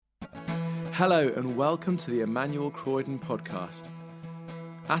Hello and welcome to the Emmanuel Croydon podcast.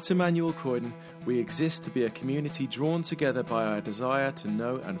 At Emmanuel Croydon, we exist to be a community drawn together by our desire to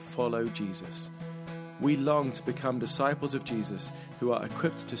know and follow Jesus. We long to become disciples of Jesus who are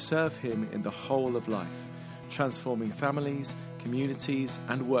equipped to serve him in the whole of life, transforming families, communities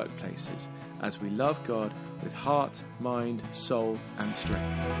and workplaces as we love God with heart, mind, soul and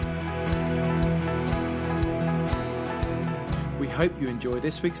strength. We hope you enjoy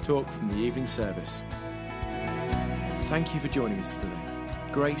this week's talk from the evening service. Thank you for joining us today.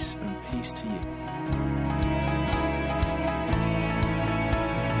 Grace and peace to you.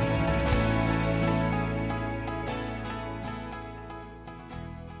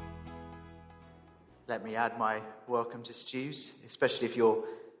 Let me add my welcome to Stu's, especially if you're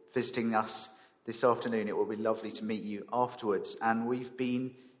visiting us this afternoon. It will be lovely to meet you afterwards. And we've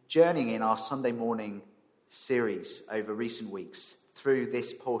been journeying in our Sunday morning series over recent weeks through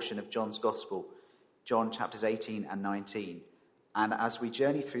this portion of John's Gospel, John chapters 18 and 19. And as we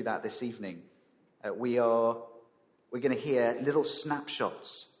journey through that this evening, we're going to hear little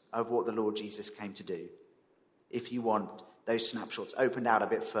snapshots of what the Lord Jesus came to do. If you want those snapshots opened out a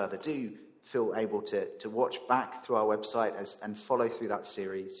bit further, do feel able to watch back through our website and follow through that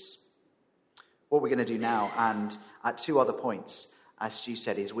series. What we're going to do now, and at two other points, as Stu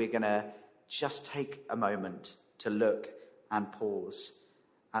said, is we're going to just take a moment to look and pause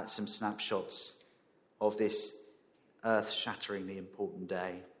at some snapshots of this earth-shatteringly important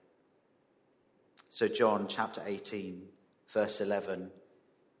day. So John chapter 18, verse 11,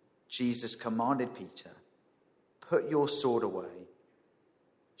 Jesus commanded Peter, "Put your sword away.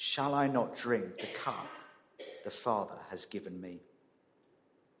 Shall I not drink the cup the Father has given me?"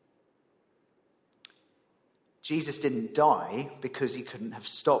 Jesus didn't die because he couldn't have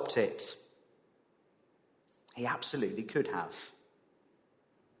stopped it. He absolutely could have.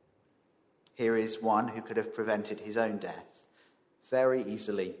 Here is one who could have prevented his own death very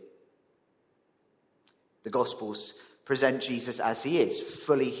easily. The Gospels present Jesus as he is,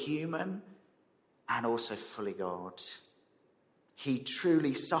 fully human and also fully God. He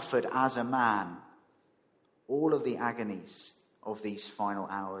truly suffered as a man all of the agonies of these final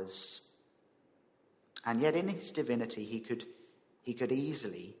hours. And yet in his divinity, he could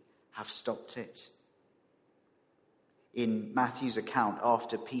easily have stopped it. In Matthew's account,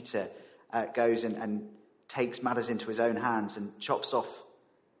 after Peter goes and takes matters into his own hands and chops off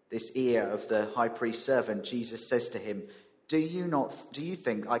this ear of the high priest's servant, Jesus says to him, Do you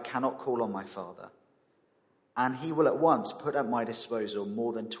think I cannot call on my Father? And he will at once put at my disposal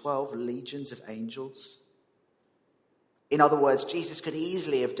more than 12 legions of angels? In other words, Jesus could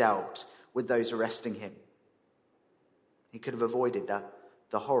easily have dealt with those arresting him. He could have avoided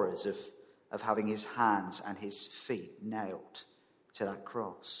the horrors of having his hands and his feet nailed to that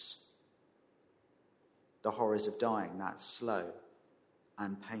cross. The horrors of dying that slow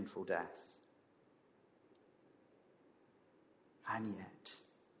and painful death. And yet,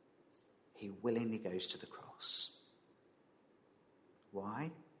 he willingly goes to the cross.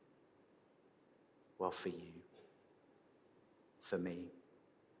 Why? Well, for you. For me.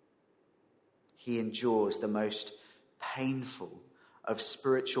 He endures the most painful of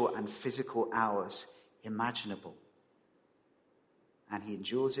spiritual and physical hours imaginable. And he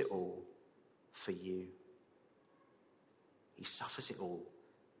endures it all for you. He suffers it all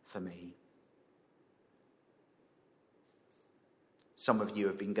for me. Some of you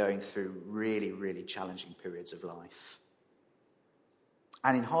have been going through really, really challenging periods of life.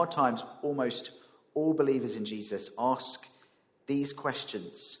 And in hard times, almost all believers in Jesus ask these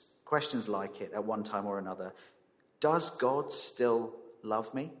questions like it at one time or another. Does God still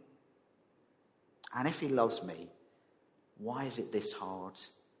love me? And if he loves me, why is it this hard?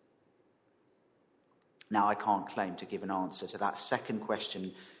 Now, I can't claim to give an answer to that second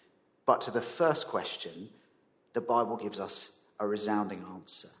question, but to the first question, the Bible gives us a resounding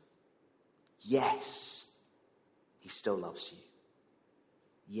answer. Yes, he still loves you.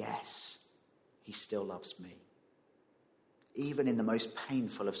 Yes, he still loves me. Even in the most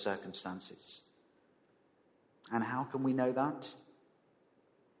painful of circumstances. And how can we know that?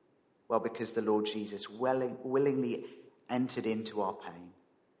 Well, because the Lord Jesus willingly entered into our pain.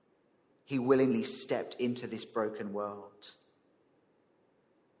 He willingly stepped into this broken world.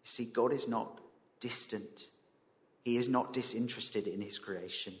 You see, God is not distant. He is not disinterested in his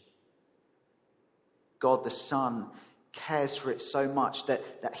creation. God the Son cares for it so much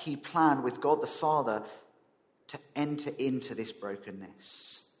that he planned with God the Father to enter into this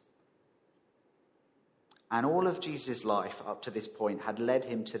brokenness. And all of Jesus' life up to this point had led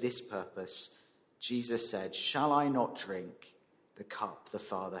him to this purpose. Jesus said, "Shall I not drink the cup the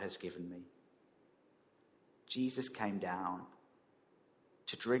Father has given me?" Jesus came down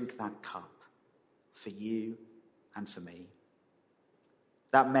to drink that cup for you and for me.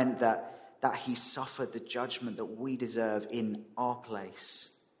 That meant that he suffered the judgment that we deserve in our place.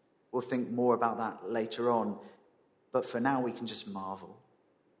 We'll think more about that later on, but for now we can just marvel.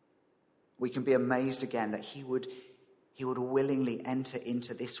 We can be amazed again that he would willingly enter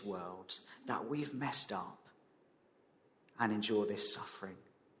into this world that we've messed up and endure this suffering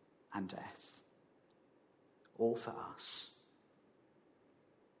and death. All for us.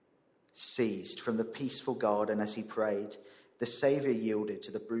 Seized from the peaceful garden as he prayed, the Saviour yielded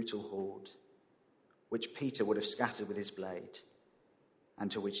to the brutal horde, which Peter would have scattered with his blade,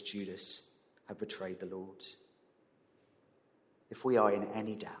 and to which Judas had betrayed the Lord. If we are in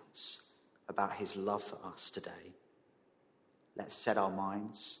any doubts about his love for us today, let's set our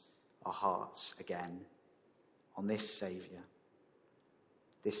minds, our hearts again on this Saviour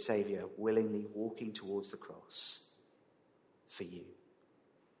willingly walking towards the cross for you,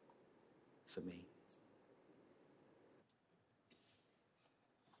 for me.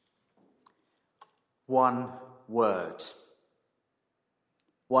 One word,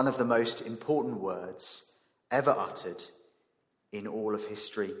 one of the most important words ever uttered in all of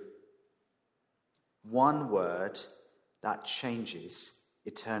history. One word that changes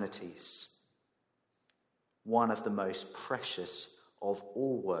eternities. One of the most precious of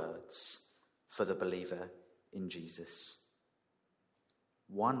all words for the believer in Jesus.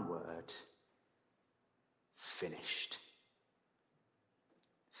 One word, finished.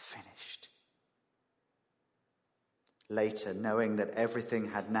 Finished. Later, knowing that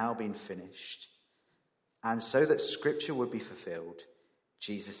everything had now been finished, and so that Scripture would be fulfilled,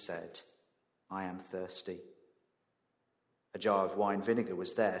 Jesus said, I am thirsty. A jar of wine vinegar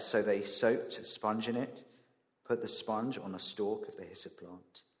was there, so they soaked a sponge in it, put the sponge on a stalk of the hyssop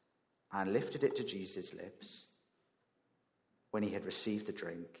plant, and lifted it to Jesus' lips. When he had received the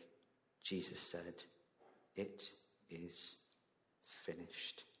drink, Jesus said, it is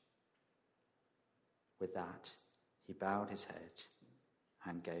finished. With that, he bowed his head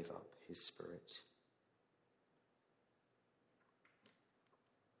and gave up his spirit.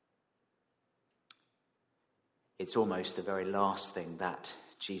 It's almost the very last thing that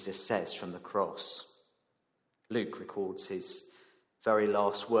Jesus says from the cross. Luke records his very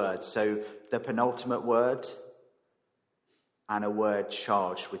last words. So the penultimate word, and a word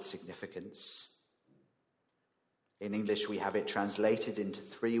charged with significance. In English, we have it translated into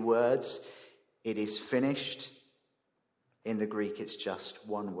 3 words. It is finished. In the Greek, it's just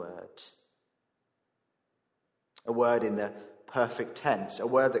one word. A word in the perfect tense, a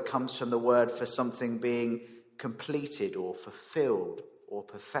word that comes from the word for something being completed or fulfilled or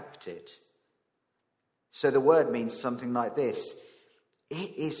perfected. So the word means something like this: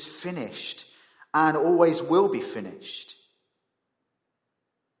 it is finished and always will be finished.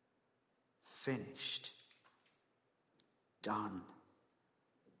 Finished. Done.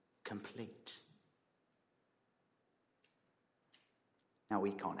 Complete. Now,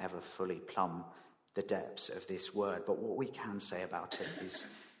 we can't ever fully plumb the depths of this word, but what we can say about it is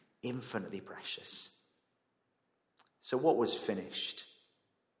infinitely precious. So what was finished?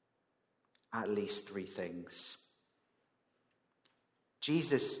 At least 3 things.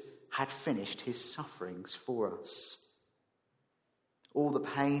 Jesus had finished his sufferings for us. All the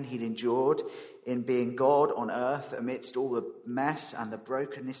pain he'd endured in being God on earth amidst all the mess and the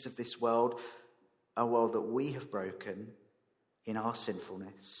brokenness of this world, a world that we have broken in our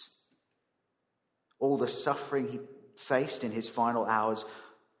sinfulness. All the suffering he faced in his final hours,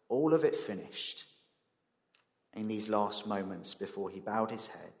 all of it finished in these last moments before he bowed his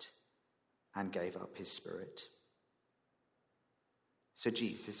head and gave up his spirit. So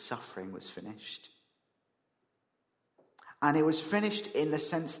Jesus' suffering was finished. And it was finished in the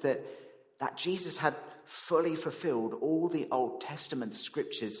sense that Jesus had fully fulfilled all the Old Testament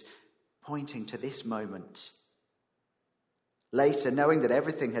scriptures pointing to this moment. Later, knowing that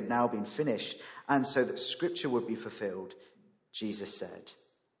everything had now been finished, and so that Scripture would be fulfilled, Jesus said,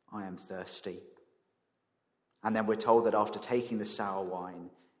 I am thirsty. And then we're told that after taking the sour wine,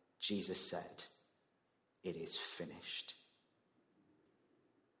 Jesus said, it is finished.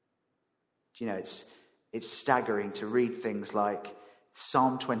 Do you know, it's staggering to read things like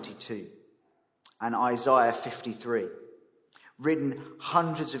Psalm 22 and Isaiah 53, written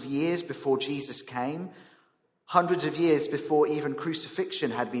hundreds of years before Jesus came, hundreds of years before even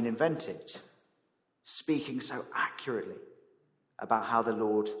crucifixion had been invented, speaking so accurately about how the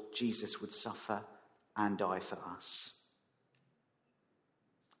Lord Jesus would suffer and die for us.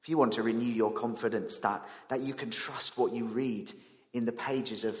 If you want to renew your confidence that you can trust what you read in the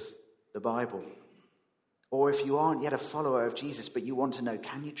pages of the Bible, or if you aren't yet a follower of Jesus, but you want to know,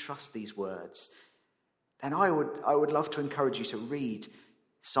 can you trust these words? Then I would love to encourage you to read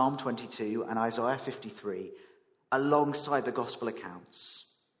Psalm 22 and Isaiah 53 alongside the gospel accounts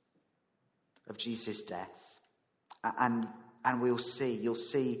of Jesus' death. And you'll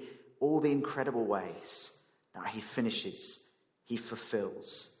see all the incredible ways that he finishes, he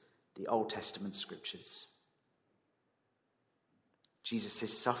fulfills the Old Testament scriptures.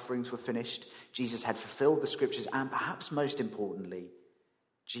 Jesus' sufferings were finished. Jesus had fulfilled the scriptures, and perhaps most importantly,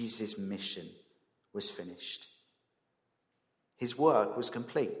 Jesus' mission was finished. His work was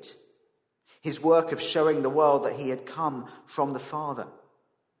complete. His work of showing the world that he had come from the Father,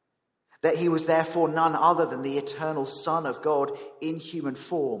 that he was therefore none other than the eternal Son of God in human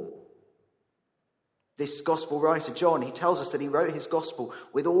form. This gospel writer, John, he tells us that he wrote his gospel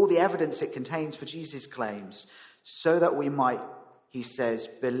with all the evidence it contains for Jesus' claims, so that we might, he says,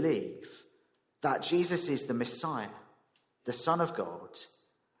 believe that Jesus is the Messiah, the Son of God,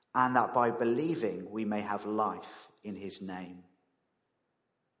 and that by believing we may have life in his name.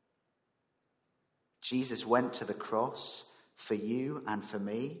 Jesus went to the cross for you and for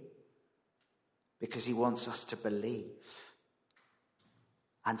me because he wants us to believe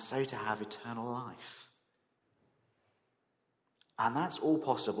and so to have eternal life. And that's all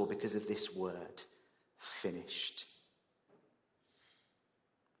possible because of this word, finished.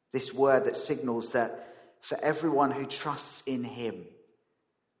 This word that signals that for everyone who trusts in him,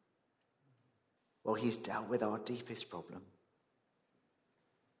 well, he's dealt with our deepest problem.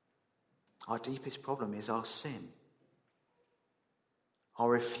 Our deepest problem is our sin.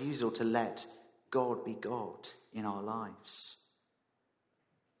 Our refusal to let God be God in our lives.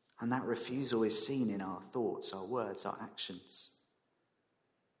 And that refusal is seen in our thoughts, our words, our actions.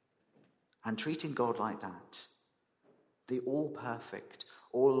 And treating God like that, the all-perfect,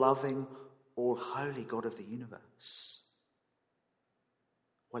 all-loving, all-holy God of the universe,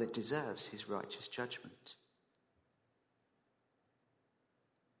 well, it deserves his righteous judgment.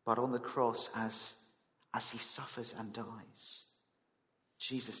 But on the cross, as he suffers and dies,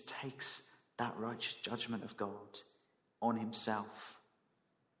 Jesus takes that righteous judgment of God on himself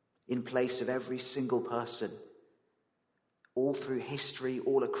in place of every single person, all through history,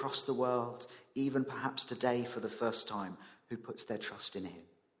 all across the world, even perhaps today for the first time, who puts their trust in him.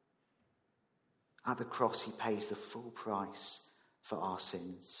 At the cross, he pays the full price for our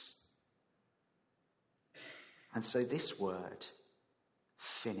sins. And so this word,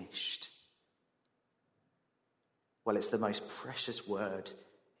 finished, well, it's the most precious word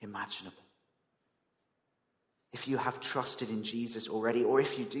imaginable. If you have trusted in Jesus already, or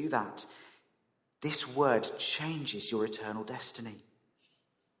if you do that, this word changes your eternal destiny.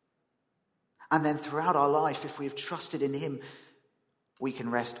 And then throughout our life, if we have trusted in him, we can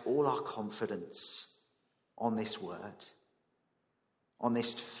rest all our confidence on this word, on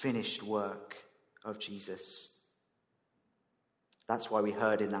this finished work of Jesus. That's why we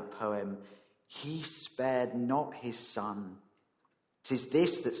heard in that poem, he spared not his son. 'Tis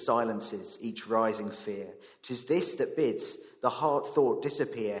this that silences each rising fear. 'Tis this that bids the heart thought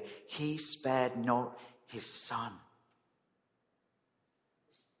disappear. He spared not his son.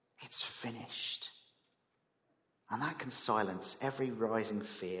 It's finished. And that can silence every rising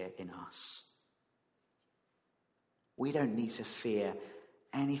fear in us. We don't need to fear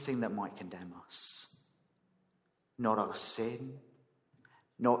anything that might condemn us. Not our sin,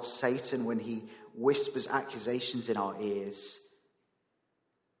 not Satan when he whispers accusations in our ears.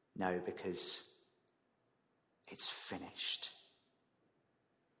 No, because it's finished.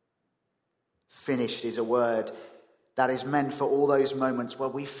 Finished is a word that is meant for all those moments where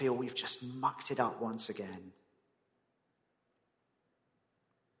we feel we've just mucked it up once again.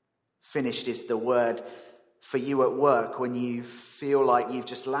 Finished is the word for you at work when you feel like you've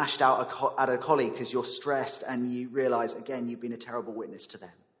just lashed out at a colleague because you're stressed and you realize, again, you've been a terrible witness to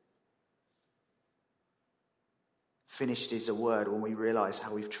them. Finished is a word when we realize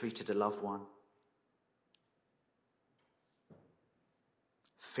how we've treated a loved one.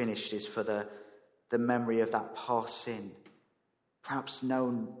 Finished is for the memory of that past sin, perhaps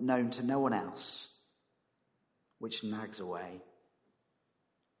known to no one else, which nags away.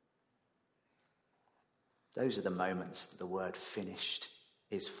 Those are the moments that the word finished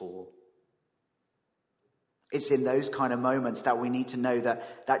is for. It's in those kind of moments that we need to know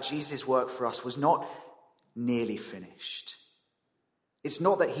that Jesus' work for us was not nearly finished. It's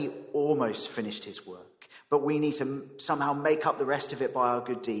not that he almost finished his work, but we need to somehow make up the rest of it by our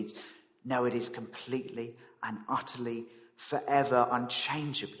good deeds. No, it is completely and utterly, forever,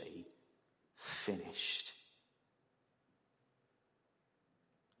 unchangeably finished.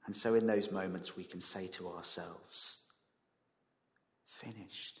 And so in those moments we can say to ourselves,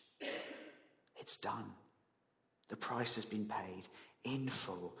 finished. It's done. The price has been paid in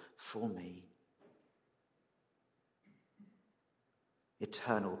full for me.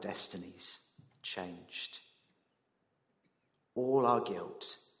 Eternal destinies changed. All our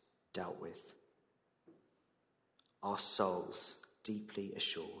guilt dealt with. Our souls deeply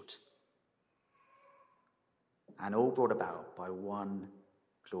assured. And all brought about by one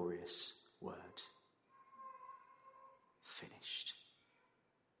glorious word. Finished.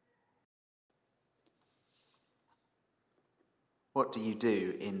 What do you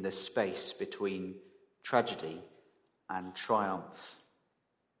do in the space between tragedy and triumph?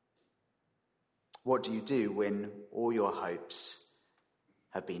 What do you do when all your hopes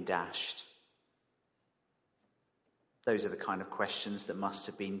have been dashed? Those are the kind of questions that must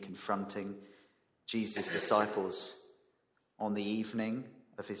have been confronting Jesus' disciples on the evening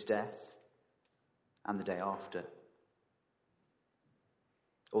of his death and the day after.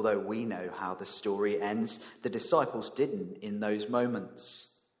 Although we know how the story ends, the disciples didn't in those moments.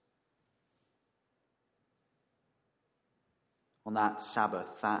 On that Sabbath,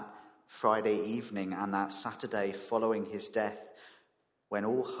 that Friday evening, and that Saturday following his death, when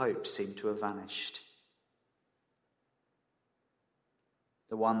all hope seemed to have vanished.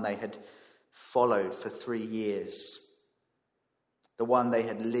 The one they had followed for 3 years, the one they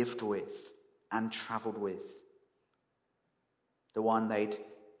had lived with and travelled with, the one they'd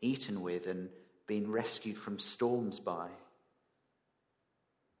eaten with and been rescued from storms by,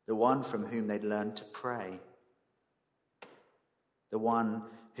 the one from whom they'd learned to pray, the one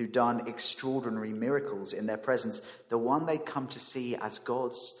who'd done extraordinary miracles in their presence, the one they'd come to see as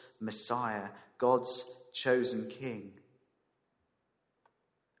God's Messiah, God's chosen king.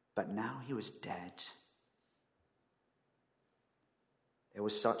 But now he was dead. There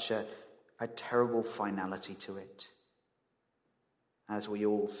was such a terrible finality to it, as we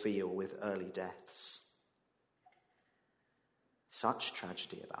all feel with early deaths. Such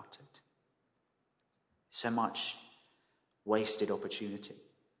tragedy about it. So much wasted opportunity.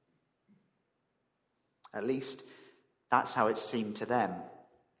 At least that's how it seemed to them.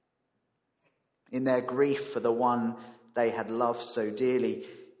 In their grief for the one they had loved so dearly,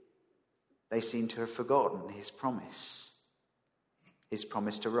 they seemed to have forgotten his promise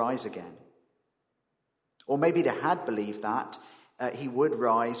to rise again. Or maybe they had believed that he would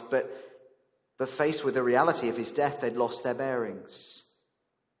rise, but faced with the reality of his death, they'd lost their bearings.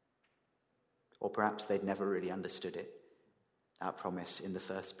 Or perhaps they'd never really understood it, that promise in the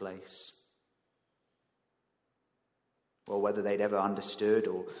first place. Or whether they'd ever understood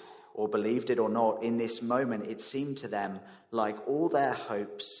or believed it or not, in this moment it seemed to them like all their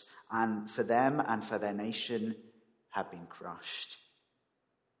hopes, and for them and for their nation, had been crushed.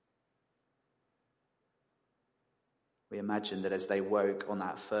 We imagine that as they woke on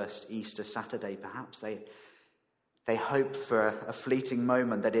that first Easter Saturday, perhaps they hoped for a fleeting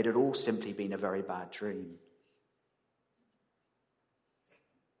moment that it had all simply been a very bad dream.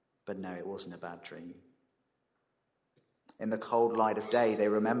 But no, it wasn't a bad dream. In the cold light of day, they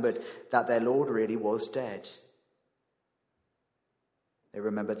remembered that their Lord really was dead. They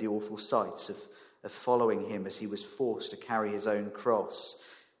remembered the awful sights of following him as he was forced to carry his own cross,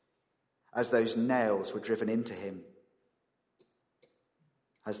 as those nails were driven into him,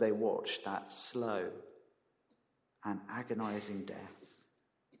 as they watched that slow and agonizing death.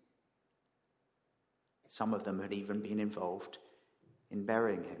 Some of them had even been involved in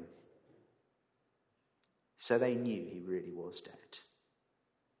burying him. So they knew he really was dead.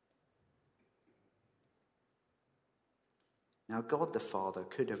 Now, God the Father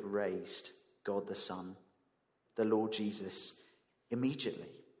could have raised God the Son, the Lord Jesus, immediately.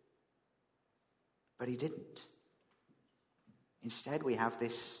 But he didn't. Instead, we have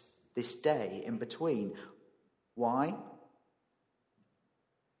this day in between. Why?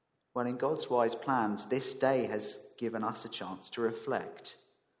 Well, in God's wise plans, this day has given us a chance to reflect.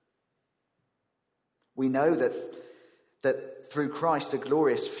 We know that through Christ a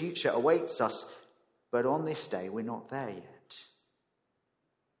glorious future awaits us, but on this day we're not there yet.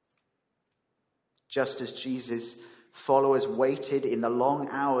 Just as Jesus' followers waited in the long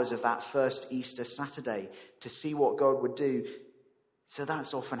hours of that first Easter Saturday to see what God would do, so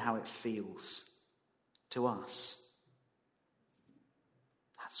that's often how it feels to us.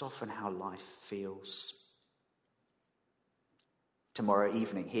 That's often how life feels. Tomorrow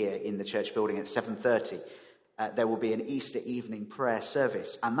evening here in the church building at 7:30, there will be an Easter evening prayer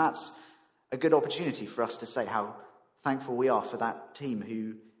service. And that's a good opportunity for us to say how thankful we are for that team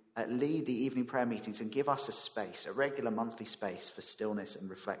who lead the evening prayer meetings and give us a space, a regular monthly space for stillness and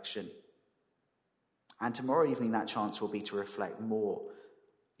reflection. And tomorrow evening, that chance will be to reflect more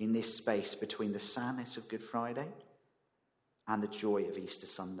in this space between the sadness of Good Friday and the joy of Easter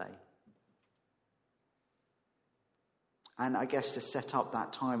Sunday. And I guess to set up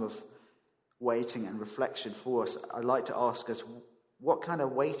that time of waiting and reflection for us, I'd like to ask us, what kind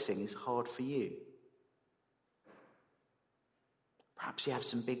of waiting is hard for you? Perhaps you have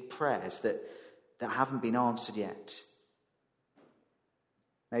some big prayers that haven't been answered yet.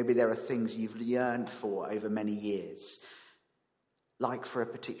 Maybe there are things you've yearned for over many years, like for a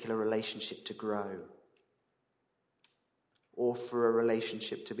particular relationship to grow, or for a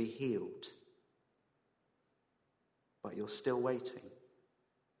relationship to be healed. But you're still waiting.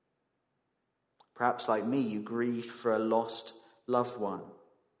 Perhaps like me, you grieved for a lost loved one.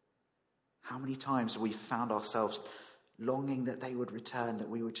 How many times have we found ourselves longing that they would return, that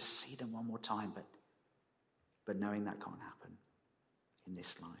we would just see them one more time, but knowing that can't happen in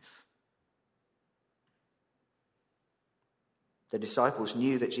this life. The disciples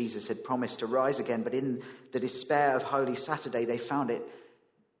knew that Jesus had promised to rise again, but in the despair of Holy Saturday, they found it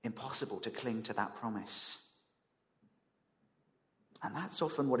impossible to cling to that promise. And that's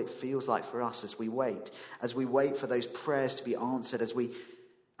often what it feels like for us as we wait for those prayers to be answered, as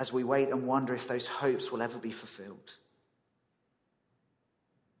we wait and wonder if those hopes will ever be fulfilled.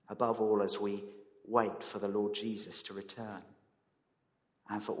 Above all, as we wait for the Lord Jesus to return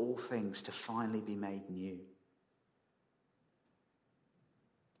and for all things to finally be made new.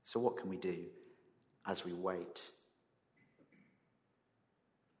 So what can we do as we wait?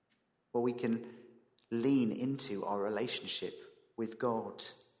 Well, we can lean into our relationship with God.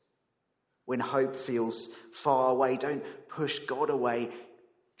 When hope feels far away, don't push God away,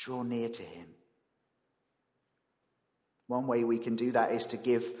 draw near to him. One way we can do that is to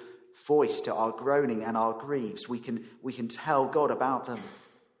give voice to our groaning and our griefs. We can tell God about them.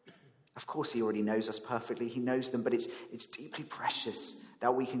 Of course, he already knows us perfectly. He knows them, but it's deeply precious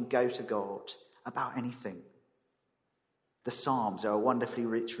that we can go to God about anything. The Psalms are a wonderfully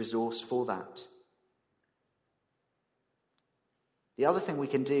rich resource for that. The other thing we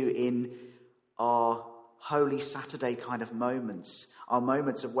can do in our Holy Saturday kind of moments, our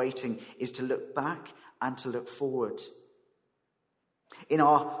moments of waiting, is to look back and to look forward. In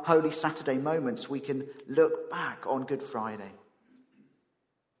our Holy Saturday moments, we can look back on Good Friday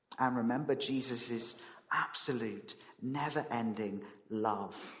and remember Jesus' absolute, never-ending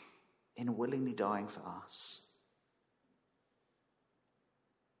love in willingly dying for us.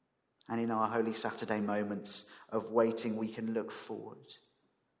 And in our Holy Saturday moments of waiting, we can look forward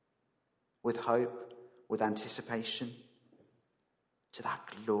with hope, with anticipation to that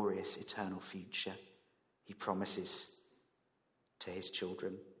glorious eternal future he promises to his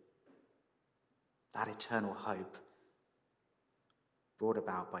children. That eternal hope brought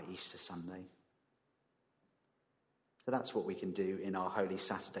about by Easter Sunday. So that's what we can do in our Holy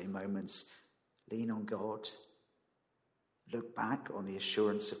Saturday moments. Lean on God. Look back on the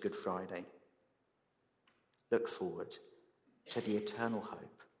assurance of Good Friday. Look forward to the eternal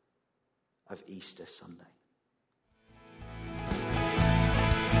hope of Easter Sunday.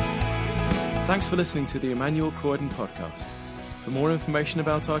 Thanks for listening to the Emmanuel Croydon podcast. For more information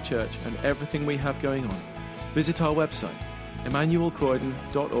about our church and everything we have going on, visit our website,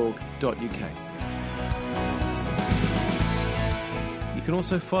 emmanuelcroydon.org.uk. You can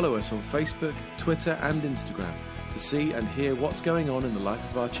also follow us on Facebook, Twitter and Instagram to see and hear what's going on in the life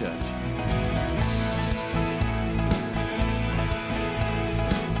of our church.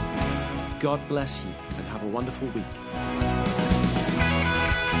 God bless you and have a wonderful week.